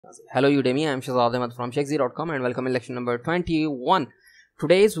Hello Udemy, I am Shahzad Ahmed from Shexy.com and welcome in lecture number 21.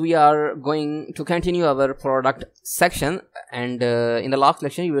 Today's we are going to continue our product section, and in the last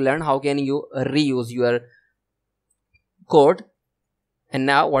lecture you will learn how can you reuse your code. And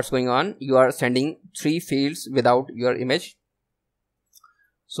now what's going on, you are sending 3 fields without your image.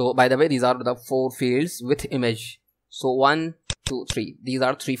 So by the way, these are the 4 fields with image. So 1, 2, 3, these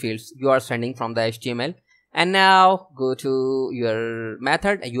are 3 fields you are sending from the HTML. And now go to your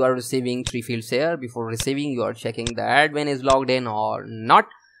method. You are receiving 3 fields here. Before receiving, you are checking the admin is logged in or not,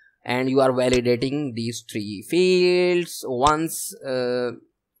 and you are validating these 3 fields. Once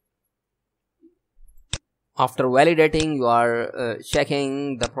after validating, you are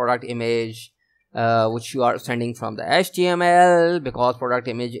checking the product image which you are sending from the HTML, because product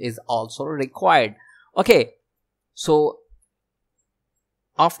image is also required. Okay, so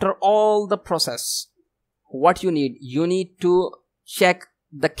after all the process, what you need to check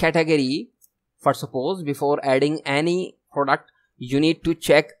the category. For suppose before adding any product, you need to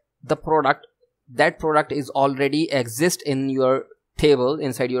check the product, that product is already exist in your table,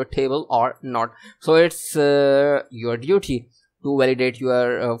 inside your table or not. So it's your duty to validate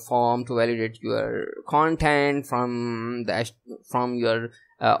your form, to validate your content from your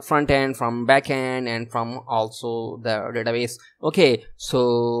front end, from back end, and from also the database. Okay,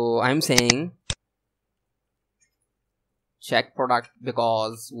 so I'm saying check product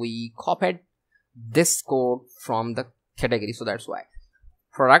because we copied this code from the category, so that's why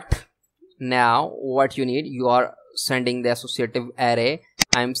product. Now what you need, you are sending the associative array.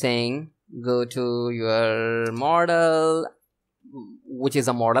 I'm saying go to your model, which is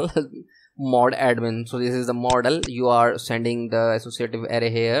a model mod admin. So this is the model, you are sending the associative array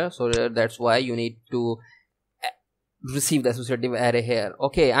here, so that's why you need to receive the associative array here.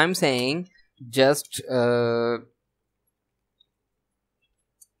 Okay, I'm saying just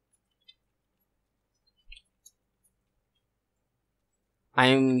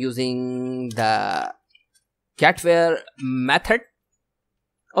I'm using the getWhere method.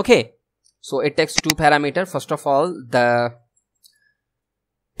 Okay, so it takes 2 parameters. First of all, the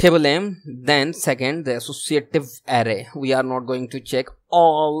table name, then second the associative array. We are not going to check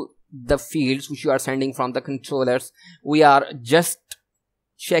all the fields which you are sending from the controllers. We are just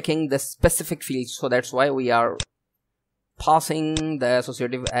checking the specific fields, so that's why we are passing the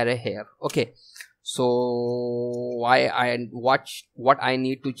associative array here. Okay, so why I watch what I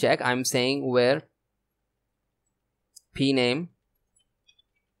need to check, I'm saying where p name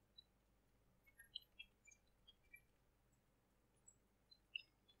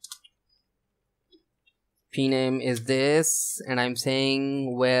is this, and I'm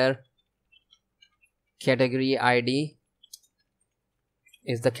saying where category ID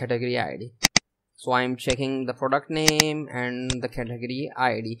is the category ID. So I'm checking the product name and the category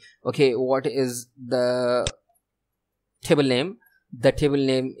ID. Okay, what is the table name? The table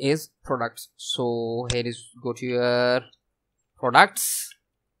name is products. So here is, go to your products,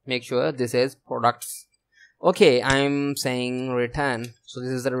 make sure this is products. Okay, I'm saying return, so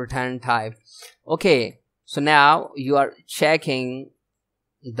this is the return type. Okay, so now you are checking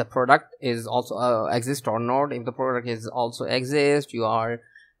the product is also exist or not. If the product is also exist, you are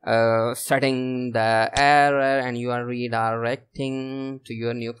setting the error and you are redirecting to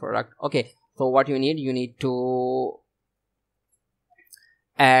your new product. Okay, so what you need to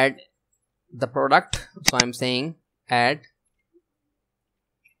add the product. So I'm saying add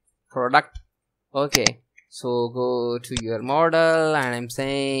product. Okay, so go to your model, and I'm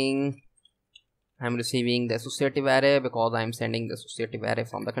saying I'm receiving the associative array because I'm sending the associative array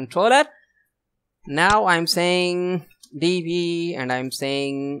from the controller. Now I'm saying db, and I'm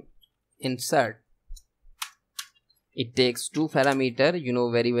saying insert. It takes 2 parameters, you know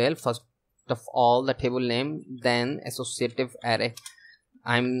very well. First of all the table name, then associative array.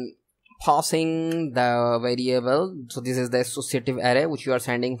 I'm passing the variable, so this is the associative array which you are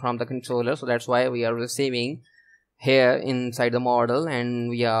sending from the controller, so that's why we are receiving here inside the model, and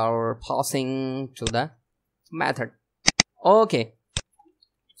we are passing to the method. Okay,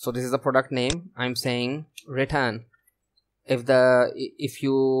 so this is the product name. I'm saying return. If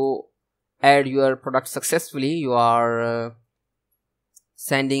you add your product successfully, you are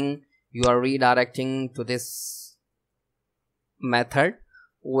sending, you are redirecting to this method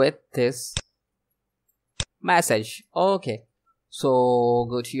with this message. Okay, so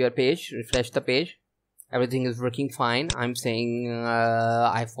go to your page, refresh the page, everything is working fine. I'm saying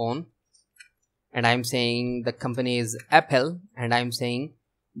iPhone, and I'm saying the company is Apple, and I'm saying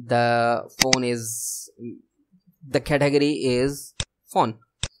the phone is, the category is phone.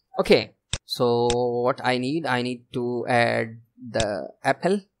 Okay, so what I need to add the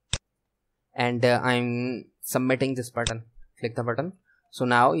Apple and I'm submitting this button. Click the button. So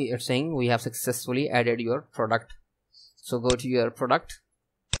now it's saying we have successfully added your product. So go to your product.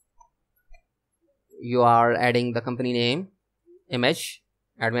 You are adding the company name, image,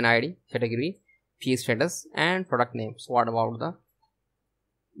 admin ID, category, P status, and product name. So what about the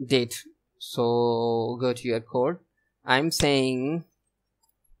date? So go to your code. I'm saying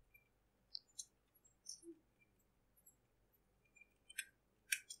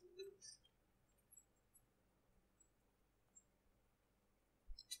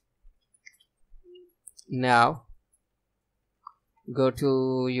now go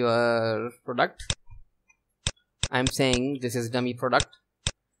to your product. I'm saying this is dummy product,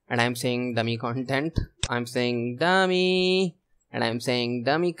 and I'm saying dummy content. I'm saying dummy, and I'm saying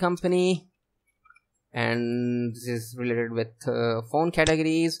dummy company, and this is related with phone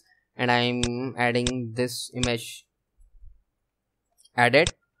categories, and I'm adding this image.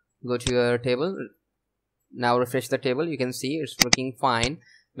 Added. Go to your table. Now refresh the table. You can see it's working fine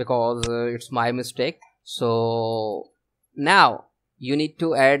because it's my mistake. So now you need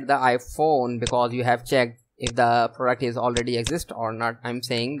to add the iPhone because you have checked if the product is already exist or not. I'm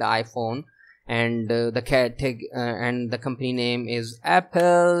saying the iPhone, and the category and the company name is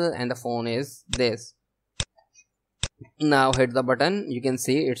Apple, and the phone is this. Now hit the button. You can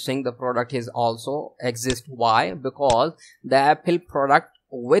see it's saying the product is also exist. Why? Because the Apple product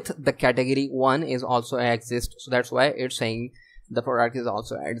with the category 1 is also exist. So that's why it's saying the product is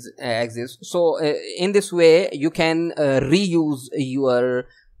also exist. So in this way you can reuse your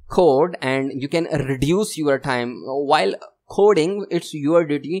code, and you can reduce your time while coding. It's your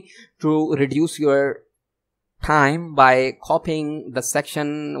duty to reduce your time by copying the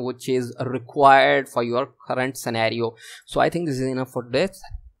section which is required for your current scenario. So I think this is enough for this.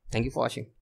 Thank you for watching.